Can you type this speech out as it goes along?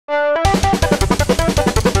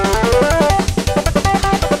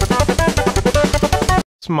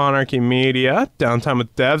Monarchy Media, Downtime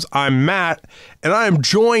with Devs. I'm Matt, and I am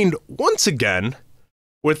joined once again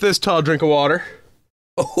with this tall drink of water.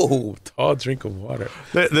 Oh, tall drink of water.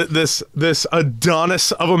 This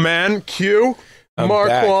Adonis of a man, Q,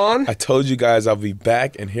 Marquand. I told you guys I'll be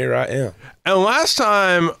back, and here I am. And last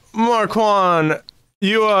time, Marquand,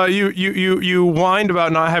 you whined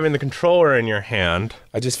about not having the controller in your hand.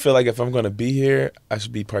 I just feel like if I'm going to be here, I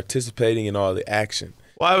should be participating in all the action.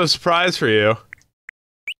 Well, I have a surprise for you.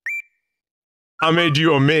 I made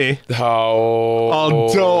you a me. Oh,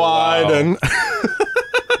 all doe-eyed and...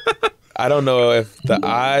 I don't know if the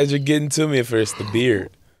eyes are getting to me, if it's the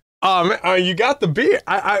beard. You got the beard.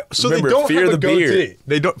 So remember, they don't fear have the a goatee. beard.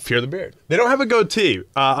 They don't fear the beard. They don't have a goatee,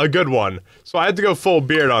 a good one. So I had to go full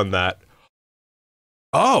beard on that.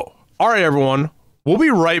 Oh, all right, everyone. We'll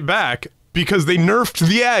be right back because they nerfed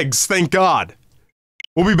the eggs. Thank God.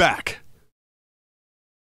 We'll be back.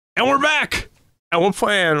 And we're back. And we're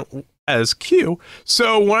playing as Q.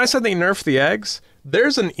 So when I said they nerfed the eggs,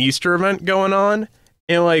 there's an Easter event going on.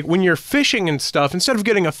 And like when you're fishing and stuff, instead of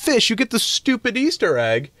getting a fish, you get the stupid Easter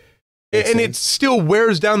egg. And it still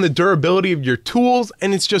wears down the durability of your tools.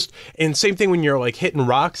 And it's just, and same thing when you're like hitting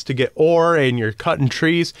rocks to get ore and you're cutting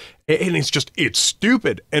trees. And it's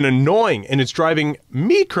stupid and annoying. And it's driving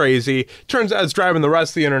me crazy. Turns out it's driving the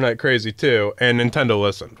rest of the internet crazy too. And Nintendo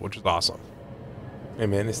listened, which is awesome. Hey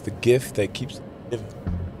man, it's the gift that keeps giving.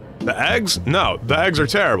 The eggs? No, the eggs are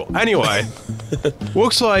terrible. Anyway,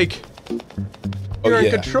 looks like you're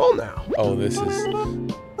in control now. Oh, this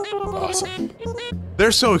is awesome.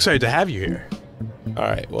 They're so excited to have you here. All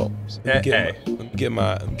right, well, let me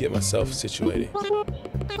get myself situated.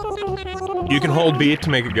 You can hold B to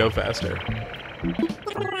make it go faster.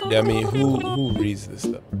 Yeah, I mean, who reads this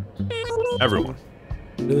stuff? Everyone.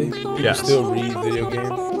 Really? People Yes. still read video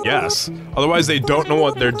games? Yes. Otherwise, they don't know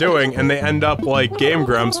what they're doing, and they end up like Game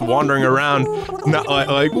Grumps, wandering around, not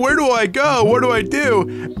like where do I go? What do I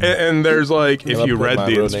do? And there's like, if you read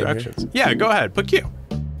the instructions. Yeah, go ahead. Put Q.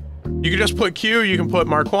 You can just put Q. You can put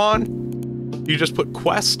Marquand. You just put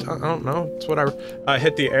Quest. I don't know. It's whatever.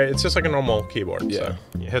 Hit the A. It's just like a normal keyboard. Yeah.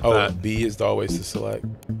 So you hit that. B is always to select.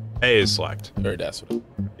 A is select. Or that's what.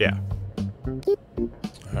 Yeah. All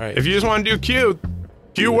right. If you just want to do Q,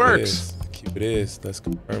 Q works. Q it is. Let's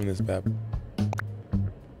confirm this bad boy.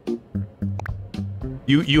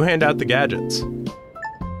 You hand out the gadgets.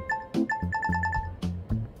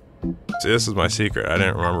 See, this is my secret. I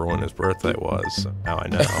didn't remember when his birthday was. So now I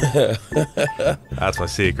know. That's my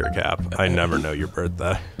secret, Cap. I never know your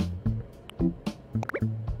birthday.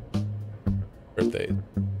 Birthday.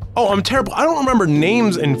 Oh, I'm terrible. I don't remember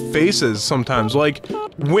names and faces sometimes. Like,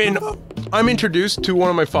 when I'm introduced to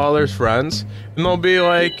one of my father's friends, and they'll be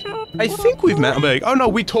like, I think we've met. I'll be like, oh no,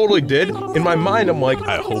 we totally did. In my mind, I'm like,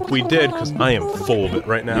 I hope we did, because I am full of it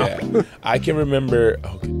right now. Yeah. I can remember.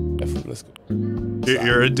 Okay, let's go.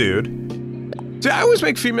 You're a dude. See, I always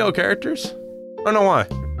make female characters. I don't know why.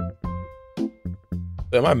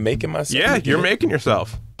 Am I making myself? Yeah, you're making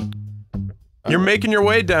yourself. You're making your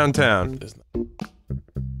way downtown.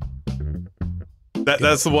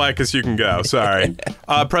 That's the blackest you can go. Sorry.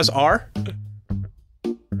 Press R.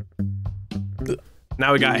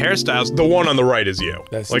 Now we got hairstyles. The one on the right is you.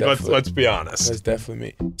 That's like let's be honest. That's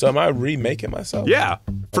definitely me. So am I remaking myself? Yeah.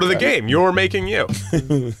 For the game, you're making you.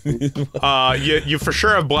 You for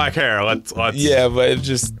sure have black hair. Let's. Yeah, but it's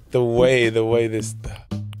just the way this.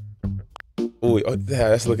 Ooh, oh, yeah,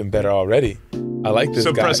 that's looking better already. I like this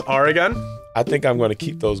guy. So press R again. I think I'm gonna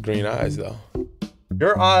keep those green eyes though.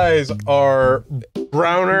 Your eyes are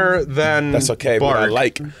browner than. That's okay, bark. but I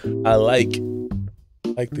like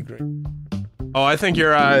the green. Oh, I think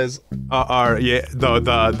your eyes are yeah.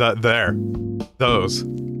 There, those.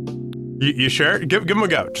 You sure? Give them a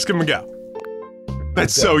go. Just give them a go.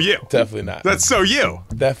 That's so you. Definitely not. That's so you.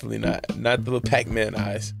 Definitely not. Not the little Pac-Man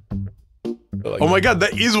eyes. Like, oh my God,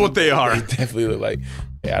 that is what they are. They definitely look like.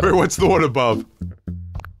 Yeah, wait, what's the one above?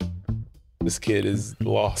 This kid is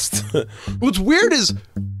lost. What's weird is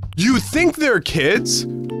you think they're kids,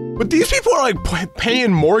 but these people are like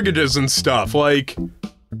paying mortgages and stuff. Like,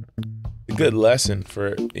 a good lesson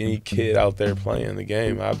for any kid out there playing the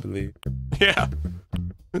game, I believe. Yeah.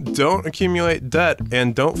 Don't accumulate debt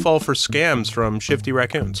and don't fall for scams from shifty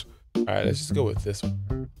raccoons. All right, let's just go with this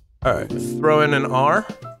one. All right, throw in an R.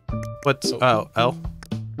 Let's L.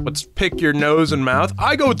 Let's pick your nose and mouth.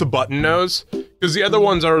 I go with the button nose because the other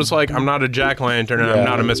ones are just like I'm not a jack-o'-lantern and I'm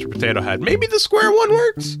not a Mr. Potato Head. Maybe the square one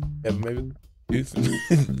works. Yeah, maybe tooth,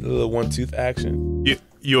 a little one-tooth action.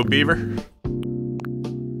 You a beaver?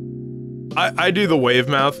 I do the wave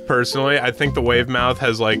mouth personally. I think the wave mouth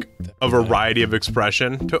has like a variety of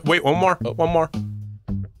expression. Wait, one more.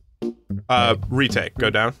 Retake. Go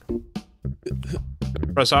down.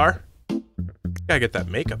 Press R. Gotta get that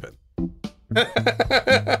makeup in.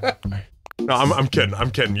 No, I'm kidding. I'm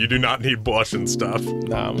kidding. You do not need blush and stuff.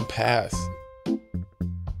 Nah, I'm gonna pass.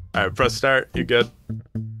 Alright, press start. You good?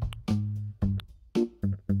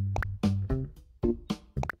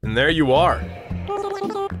 And there you are.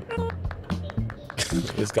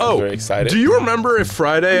 This guy's very excited. Do you remember if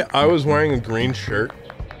Friday I was wearing a green shirt?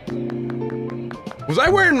 Was I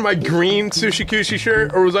wearing my green Sushi Kushi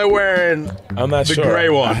shirt, or was I wearing I'm not the sure. gray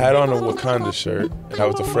one? I had on a Wakanda shirt, and I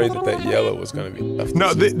was afraid that yellow was gonna be left.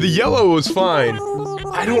 No, the yellow was fine.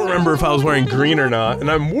 I don't remember if I was wearing green or not, and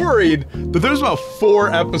I'm worried that there's about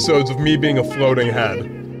 4 episodes of me being a floating head.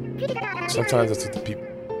 Sometimes that's what the people.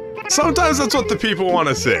 Sometimes that's what the people want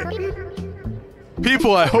to see.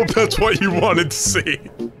 People, I hope that's what you wanted to see.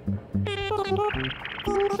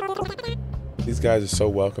 These guys are so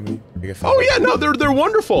welcoming. Oh yeah, no, they're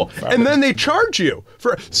wonderful. And then they charge you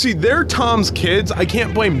for. See, they're Tom's kids. I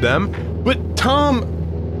can't blame them. But Tom,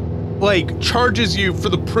 like, charges you for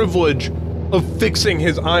the privilege of fixing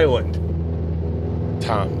his island.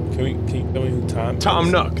 Tom, can you tell me who Tom is?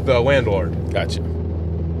 Tom Nook, the landlord. Gotcha.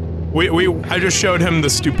 I just showed him the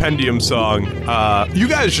Stupendium song. You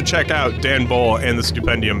guys should check out Dan Bull and the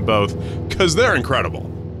Stupendium both, because they're incredible.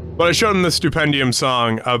 But I showed him the Stupendium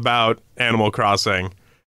song about Animal Crossing,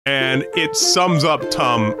 and it sums up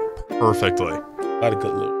Tom perfectly. A lot of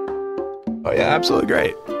good loot. Oh yeah, absolutely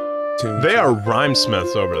great. They are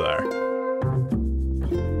rhymesmiths over there.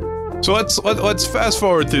 So let's fast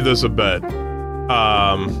forward through this a bit.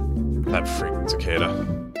 That freaking cicada.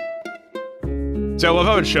 See, I love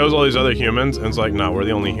how it shows all these other humans, and it's like, no, we're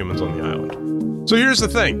the only humans on the island. So here's the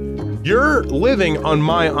thing. You're living on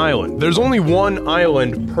my island. There's only one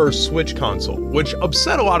island per Switch console, which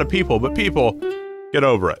upset a lot of people, but people, get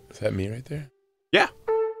over it. Is that me right there? Yeah.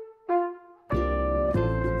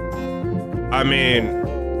 I mean,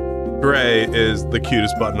 Gray is the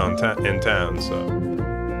cutest button in town, so.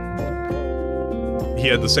 He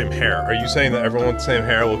had the same hair. Are you saying that everyone with the same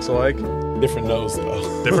hair looks alike? Different nose,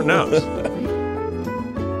 though. Different nose.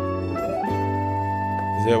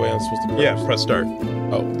 Is there a way I'm supposed to press? Yeah, press start.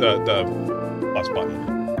 Oh. The plus button.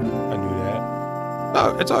 I knew that.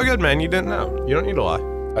 Oh, it's all good, man. You didn't know. You don't need to lie.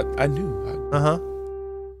 I knew. Uh-huh.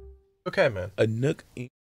 Okay, man. A Nook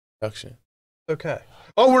introduction. Okay.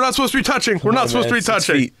 Oh, we're not supposed to be touching. We're not supposed to be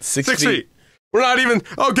touching. 6 feet. 6 feet. We're not even.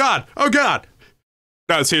 Oh God. Oh God.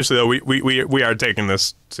 No, seriously though, we are taking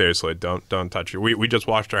this seriously. Don't touch it. We just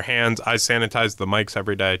washed our hands. I sanitize the mics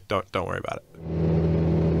every day. Don't worry about it.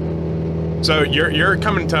 So you're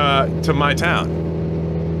coming to my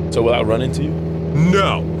town. So will I run into you?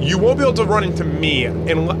 No, you won't be able to run into me,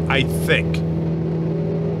 I think.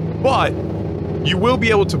 But you will be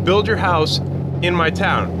able to build your house in my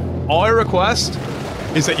town. All I request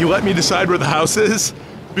is that you let me decide where the house is,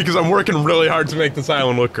 because I'm working really hard to make this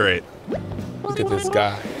island look great. Look at this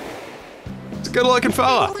guy. He's a good-looking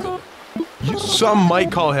fella. Some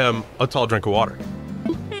might call him a tall drink of water.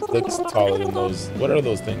 Looks taller than those. What are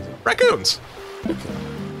those things? Raccoons.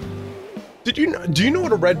 Do you know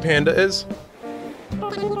what a red panda is?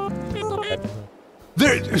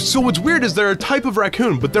 So what's weird is they're a type of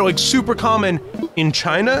raccoon, but they're like super common in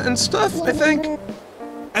China and stuff, I think.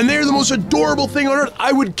 And they're the most adorable thing on earth.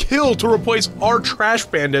 I would kill to replace our trash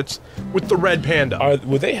bandits with the red panda.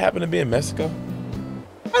 Would they happen to be in Mexico?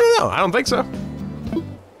 I don't know. I don't think so.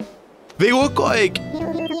 They look like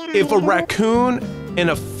if a raccoon and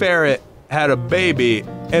a ferret had a baby,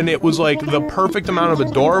 and it was like the perfect amount of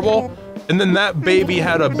adorable, and then that baby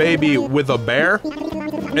had a baby with a bear,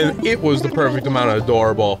 and it was the perfect amount of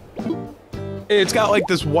adorable. It's got like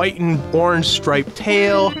this white and orange striped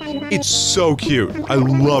tail. It's so cute. I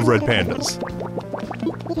love red pandas.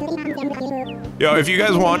 Yo, if you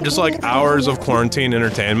guys want just like hours of quarantine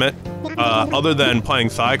entertainment, other than playing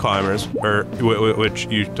Thigh Climbers, or which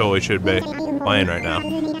you totally should be playing right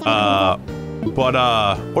now,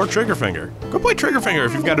 or Trigger Finger. Go play Trigger Finger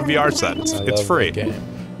if you've got a VR set. It's free.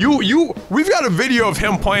 We've got a video of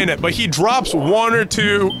him playing it, but he drops one or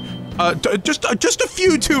two, just a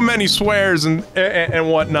few too many swears and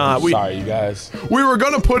whatnot. Sorry, you guys. We were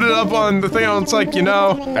gonna put it up on the thing, and it's like, you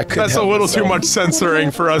know, that's a little too much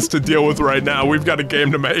censoring for us to deal with right now. We've got a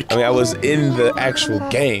game to make. I mean, I was in the actual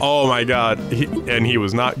game. Oh my God, he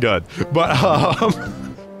was not good. But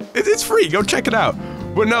it's free. Go check it out.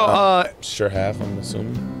 But no, sure have, I'm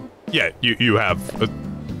assuming. Yeah, you have.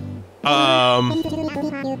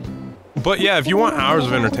 But yeah, if you want hours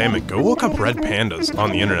of entertainment, go look up red pandas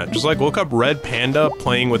on the internet. Just like look up red panda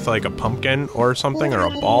playing with like a pumpkin or something, or a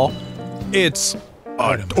ball. It's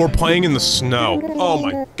Or playing in the snow. Oh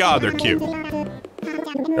my god, they're cute.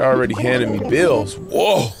 They're already handing me bills.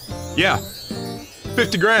 Whoa. Yeah.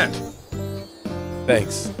 50 grand.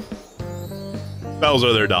 Thanks. Bells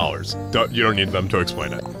are their dollars. You don't need them to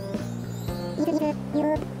explain it.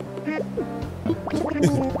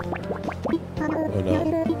 Oh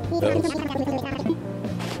no. Bells.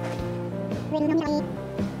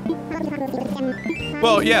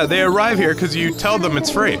 Well, yeah, they arrive here because you tell them it's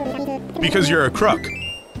free. Because you're a crook.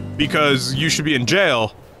 Because you should be in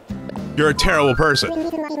jail. You're a terrible person.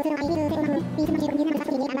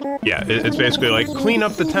 Yeah, it's basically like, clean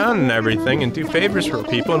up the town and everything and do favors for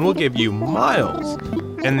people and we'll give you miles.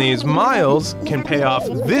 And these miles can pay off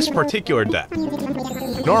this particular debt.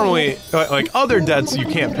 Normally, like other debts you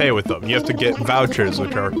can't pay with them. You have to get vouchers,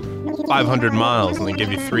 which are 500 miles, and they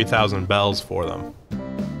give you 3,000 bells for them.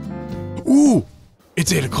 Ooh!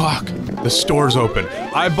 It's 8 o'clock. The store's open.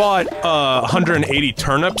 I bought 180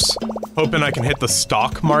 turnips, hoping I can hit the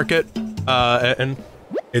stock market, and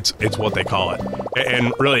it's what they call it,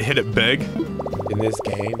 and really hit it big. In this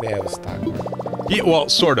game, they have a stock market. Yeah, well,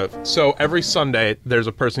 sort of. So every Sunday, there's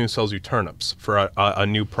a person who sells you turnips for a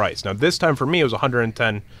new price. Now, this time for me, it was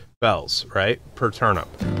 110 bells, right, per turnip.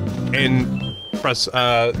 And press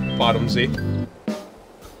bottom Z. No,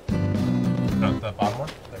 the bottom one.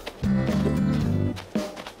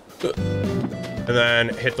 And then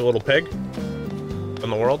hit the little pig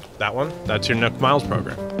on the world. That one. That's your Nook Miles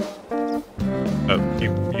program. Oh,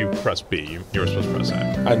 you press B. You were supposed to press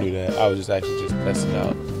A. I knew that. I was just actually just testing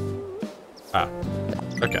out. Ah.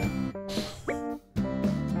 Okay.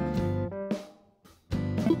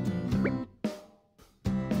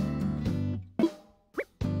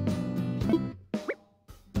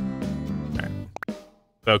 Alright.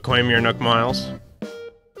 So claim your Nook Miles.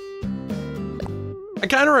 I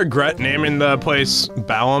kind of regret naming the place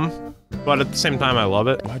Balam, but at the same time I love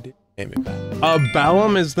it. Why did you name it Balam?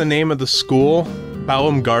 Balam is the name of the school.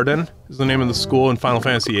 Balam Garden is the name of the school in Final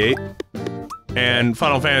Fantasy VIII. And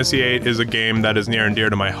Final Fantasy VIII is a game that is near and dear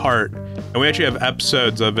to my heart. And we actually have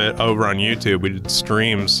episodes of it over on YouTube. We did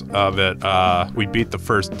streams of it. We beat the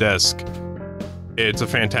first disc. It's a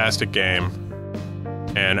fantastic game.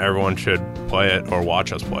 And everyone should play it or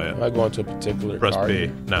watch us play it. Am I going to a particular Press card? B.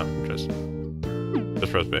 No, just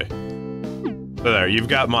press B. So there, you've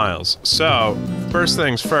got miles. So, first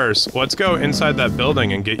things first, let's go inside that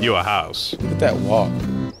building and get you a house. Look at that walk.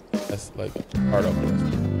 That's like hard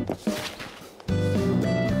open.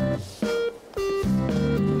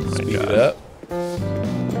 Speed it up.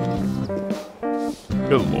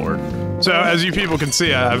 Good lord. So, as you people can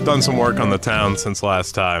see, I've done some work on the town since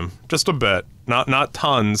last time. Just a bit. Not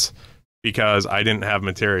tons, because I didn't have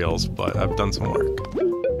materials, but I've done some work.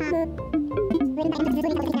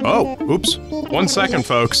 Oh, oops. 1 second,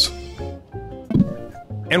 folks.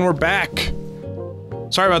 And we're back.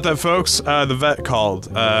 Sorry about that, folks. The vet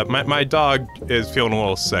called. My dog is feeling a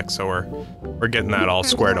little sick, so we're getting that all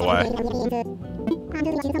squared away.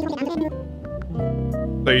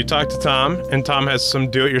 So you talk to Tom, and Tom has some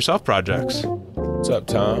do-it-yourself projects. What's up,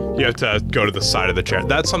 Tom? You have to go to the side of the chair.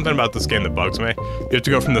 That's something about this game that bugs me. You have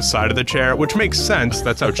to go from the side of the chair, which makes sense.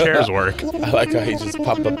 That's how chairs work. I like how he just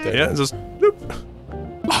popped up there. Yeah, just... Doop.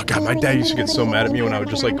 Oh god, my dad used to get so mad at me when I would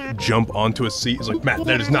just like jump onto a seat. He's like, Matt,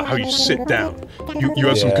 that is not how you sit down. You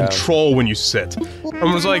have some control when you sit.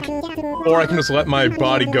 I was like, or I can just let my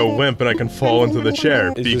body go limp and I can fall into the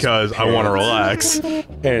chair because I want to relax.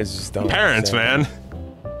 Parents just don't. Parents, man.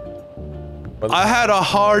 I had a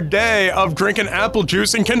hard day of drinking apple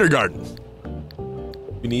juice in kindergarten.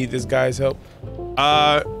 You need this guy's help?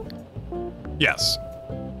 Yes.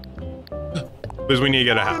 Because we need to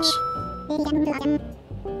get a house.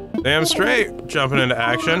 Damn straight, jumping into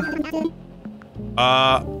action.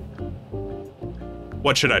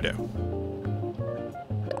 What should I do?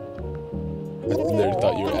 I literally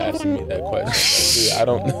thought you were asking me that question. Dude, I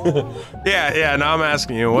don't know. Yeah, now I'm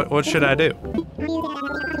asking you, what should I do?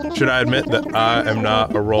 Should I admit that I am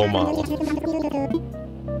not a role model?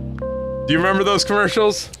 Do you remember those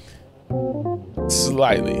commercials?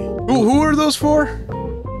 Slightly. Who are those for?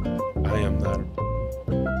 I am not.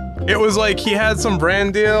 It was like he had some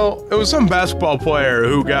brand deal. It was some basketball player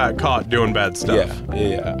who got caught doing bad stuff.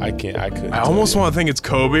 Yeah. I couldn't. I almost want to think it's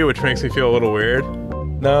Kobe, which makes me feel a little weird.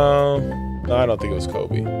 No, I don't think it was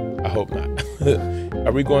Kobe. I hope not.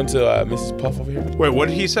 Are we going to Mrs. Puff over here? Wait, what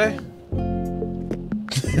did he say?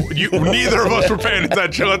 Neither of us were paying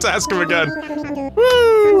attention. Let's ask him again.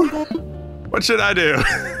 Woo! What should I do?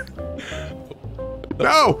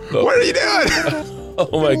 No! What are you doing?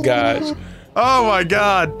 Oh my gosh. Oh my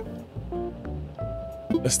god.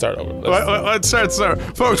 Let's start over. Let's start.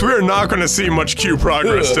 Folks, we are not going to see much queue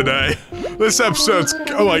progress today. This episode's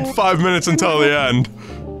like 5 minutes until the end.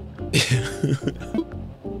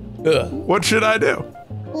 What should I do?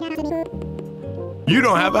 You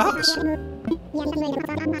don't have a house.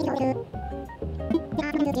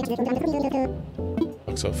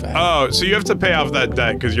 So fast. Oh, so you have to pay off that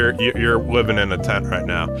debt because you're living in a tent right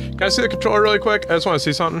now. Can I see the controller really quick? I just want to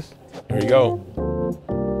see something. Here we go.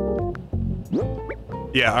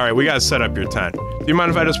 Yeah, all right, we gotta set up your tent. Do you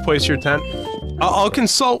mind if I just place your tent? I'll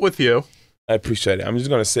consult with you. I appreciate it. I'm just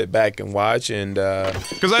gonna sit back and watch and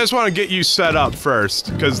because I just want to get you set up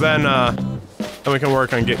first, because then we can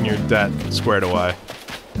work on getting your debt squared away.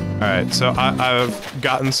 All right, so I've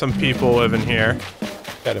gotten some people living here.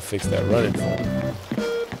 Gotta fix that running form.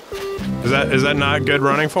 Is that not good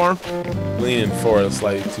running form? Leaning forward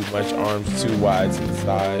slightly too much, arms too wide to the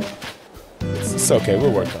side. It's okay,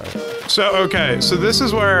 we'll work on it. So, okay, so this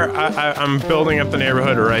is where I'm building up the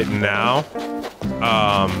neighborhood right now.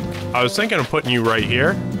 I was thinking of putting you right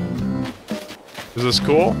here. Is this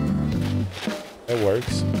cool? That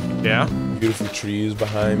works. Yeah? Beautiful trees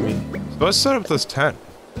behind me. So let's set up this tent.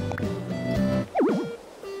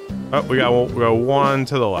 Oh, we got one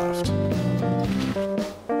to the left.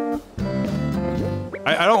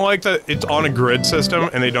 I don't like that it's on a grid system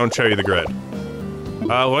and they don't show you the grid.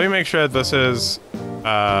 Let me make sure that this is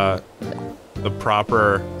the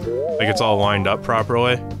proper, like it's all lined up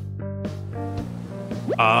properly.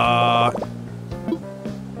 I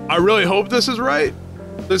really hope this is right.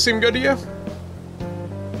 Does this seem good to you?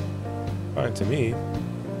 Fine to me.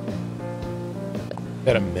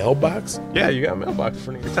 Got a mailbox? Yeah, you got a mailbox in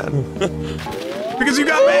front of your tent. Because you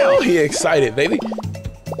got mail! He excited, baby.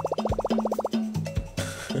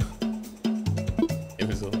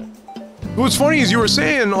 What's funny is you were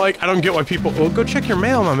saying, like, I don't get why people... Well, go check your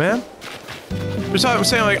mail, my man. Just I'm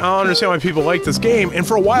saying, like, I don't understand why people like this game, and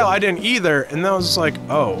for a while I didn't either, and then I was just like,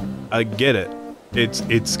 oh, I get it.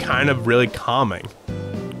 It's kind of really calming.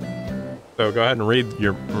 So go ahead and read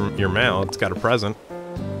your mail. It's got a present.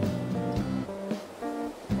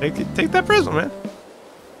 Take that present, man.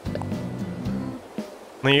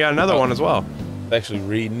 And then you got another one as well. Actually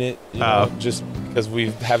reading it, you know, just because we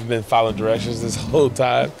haven't been following directions this whole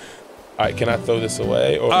time. All right, can I throw this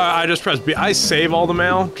away? Or I just press B. I save all the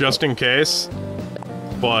mail just in case,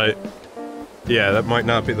 but yeah, that might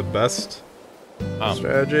not be the best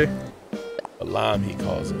strategy. Alarm, he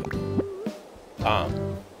calls it.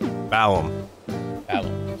 Ballum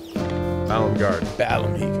guard.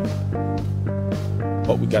 Ballum, he.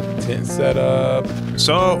 Oh, we got the tent set up.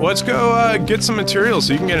 So let's go get some materials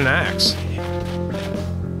so you can get an axe.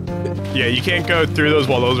 Yeah, you can't go through those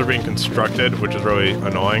while those are being constructed, which is really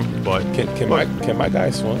annoying. But can my guy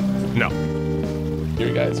swim? No.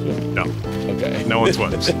 Your guy swim? No. Okay. No one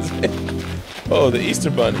swims. Oh, the Easter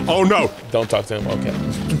Bunny. Oh no! Don't talk to him. Okay.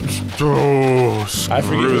 Oh, screw I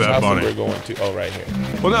forget which house bunny. we're going to. Oh, right here.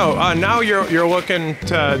 Well, no. Now you're looking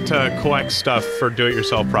to collect stuff for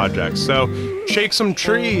do-it-yourself projects. So shake some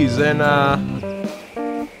trees and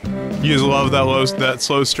you just love that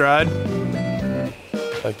slow stride.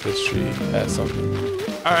 Like this tree has something.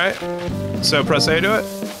 All right. So press A to it.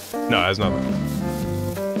 No, it has nothing.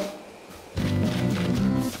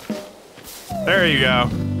 There you go.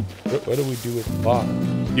 What do we do with the block?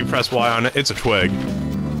 You press Y on it. It's a twig.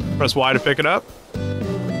 Press Y to pick it up.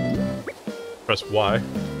 Press Y.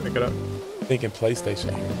 Pick it up. Thinking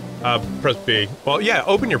PlayStation here. Press B. Well, yeah.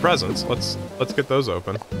 Open your presents. Let's get those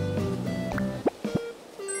open.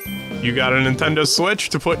 You got a Nintendo Switch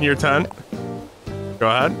to put in your tent. Go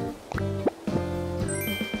ahead.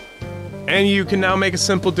 And you can now make a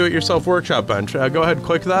simple do-it-yourself workshop bench. Go ahead and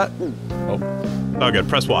click that. Oh, good.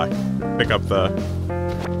 Press Y. Pick up the...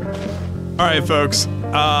 Alright, folks.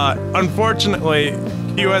 Unfortunately,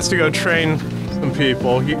 Q has to go train some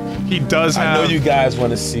people. He does have... I know you guys want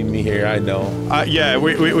to see me here, I know. Yeah,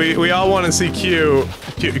 we all want to see Q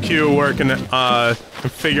working,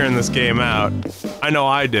 figuring this game out. I know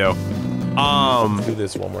I do. Let's do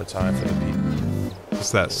this one more time for the people. It's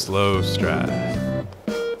that slow stride.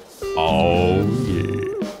 Oh,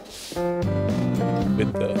 yeah.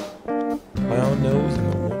 With the clown nose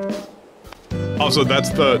and the one. Also, that's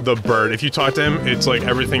the bird. If you talk to him, it's like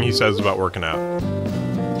everything he says about working out.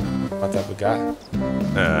 My type of guy.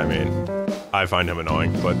 I mean, I find him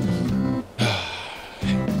annoying, but...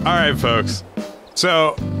 Alright, folks.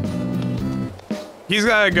 So, he's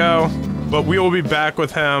gotta go, but we will be back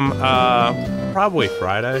with him, probably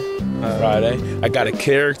Friday. Friday. I got a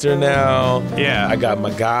character now. Yeah. I got my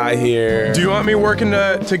guy here. Do you want me working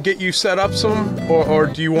to get you set up some? Or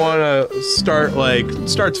do you want to start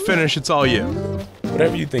to finish, it's all you?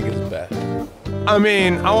 Whatever you think is best. I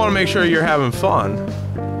mean, I want to make sure you're having fun.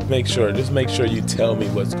 Just make sure you tell me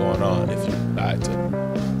what's going on if you decide to.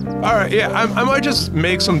 All right, yeah, I might just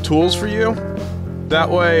make some tools for you. That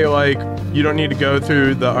way, like, you don't need to go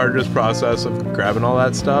through the arduous process of grabbing all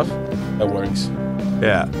that stuff. That works.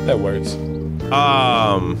 Yeah. That works.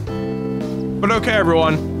 But okay,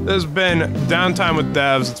 everyone. This has been Downtime with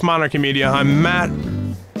Devs. It's Monarchy Media. I'm Matt.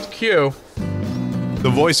 It's Q. The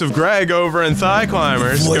voice of Greg over in Thigh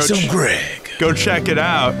Climbers. Voice of Greg. Go check it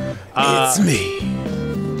out. It's me.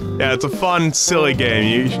 Yeah, it's a fun, silly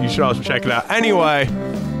game. You should also check it out. Anyway,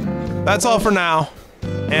 that's all for now.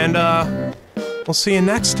 And, we'll see you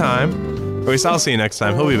next time. Or at least I'll see you next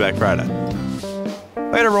time. He'll be back Friday.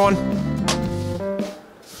 Later, everyone.